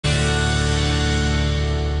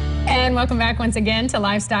And welcome back once again to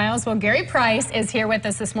Lifestyles. Well, Gary Price is here with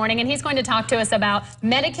us this morning, and he's going to talk to us about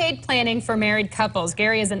Medicaid planning for married couples.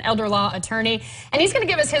 Gary is an elder law attorney, and he's going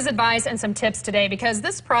to give us his advice and some tips today, because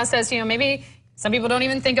this process, maybe some people don't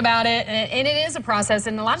even think about it, and it is a process,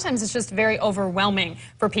 and a lot of times it's just very overwhelming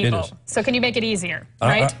for people. It is. So can you make it easier,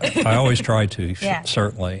 right? I always try to, Yeah.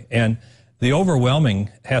 certainly. And the overwhelming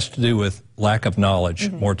has to do with lack of knowledge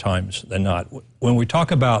more times than not. When we talk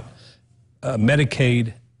about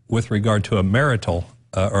Medicaid with regard to a marital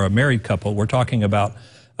or a married couple, we're talking about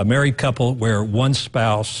a married couple where one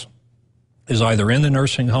spouse is either in the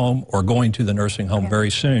nursing home or going to the nursing home very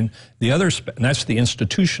soon. The other, and that's the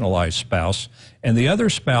institutionalized spouse, and the other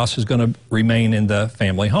spouse is going to remain in the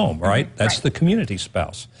family home, right? That's the community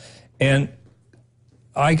spouse. And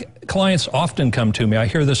clients often come to me, I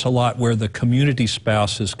hear this a lot, where the community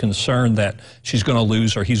spouse is concerned that she's going to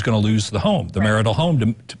lose or he's going to lose the home, the marital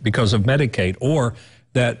home, because of Medicaid, or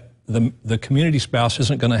that the community spouse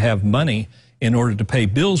isn't going to have money in order to pay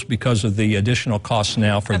bills because of the additional costs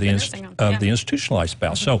now for the institutionalized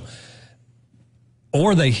spouse. So,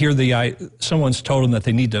 or they hear someone's told them that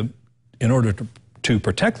they need to, in order to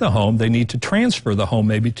protect the home, they need to transfer the home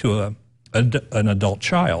maybe to an adult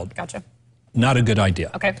child. Gotcha. Not a good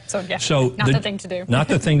idea. Okay, so not the thing to do. Not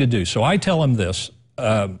the thing to do. So I tell them this,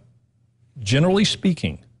 generally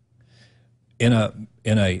speaking, in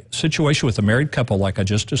a situation with a married couple like I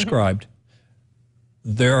just described,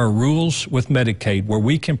 there are rules with Medicaid where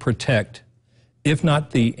we can protect, if not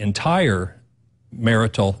the entire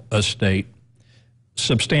marital estate,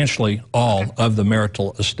 substantially all of the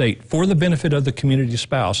marital estate for the benefit of the community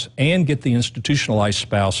spouse, and get the institutionalized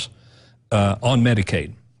spouse on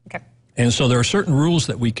Medicaid. Okay. And so there are certain rules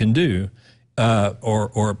that we can do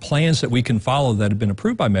or plans that we can follow that have been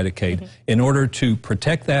approved by Medicaid in order to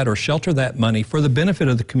protect that or shelter that money for the benefit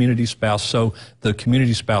of the community spouse, so the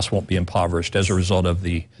community spouse won't be impoverished as a result of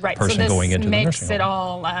the person going into the nursing home. It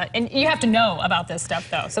all, and you have to know about this stuff,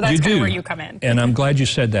 though, so that's kind of where you come in. And I'm glad you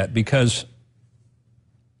said that, because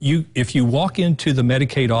if you walk into the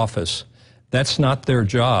Medicaid office, that's not their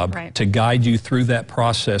job to guide you through that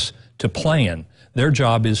process to plan. Their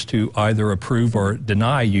job is to either approve or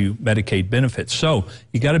deny you Medicaid benefits. So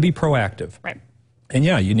you got to be proactive. Right. And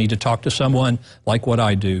yeah, you need to talk to someone like what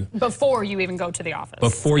I do. Before you even go to the office.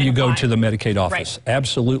 Before you go to the Medicaid office.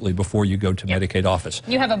 Absolutely, before you go to Medicaid office.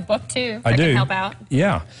 You have a book, too, that can help out.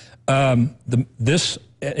 Yeah. In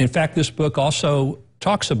fact, this book also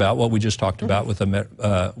talks about what we just talked about with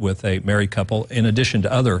a married couple, in addition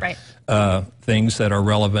to other things that are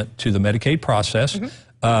relevant to the Medicaid process.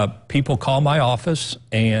 People call my office,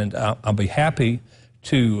 and I'll be happy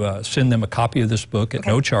to send them a copy of this book at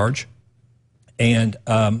no charge. And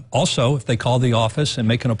also, if they call the office and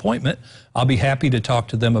make an appointment, I'll be happy to talk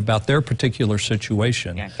to them about their particular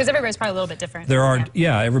situation. Yeah, because everybody's probably a little bit different.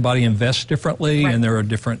 Everybody invests differently, and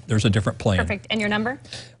there's a different plan. Perfect. And your number?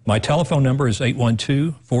 My telephone number is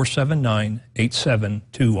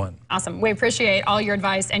 812-479-8721. Awesome. We appreciate all your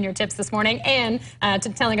advice and your tips this morning, and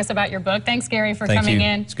telling us about your book. Thanks, Gary, for coming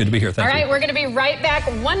in. It's good to be here. Thank you. All right, we're going to be right back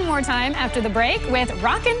one more time after the break with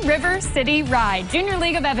Rockin' River City Ride. Junior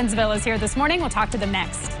League of Evansville is here this morning. We'll talk to them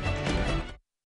next.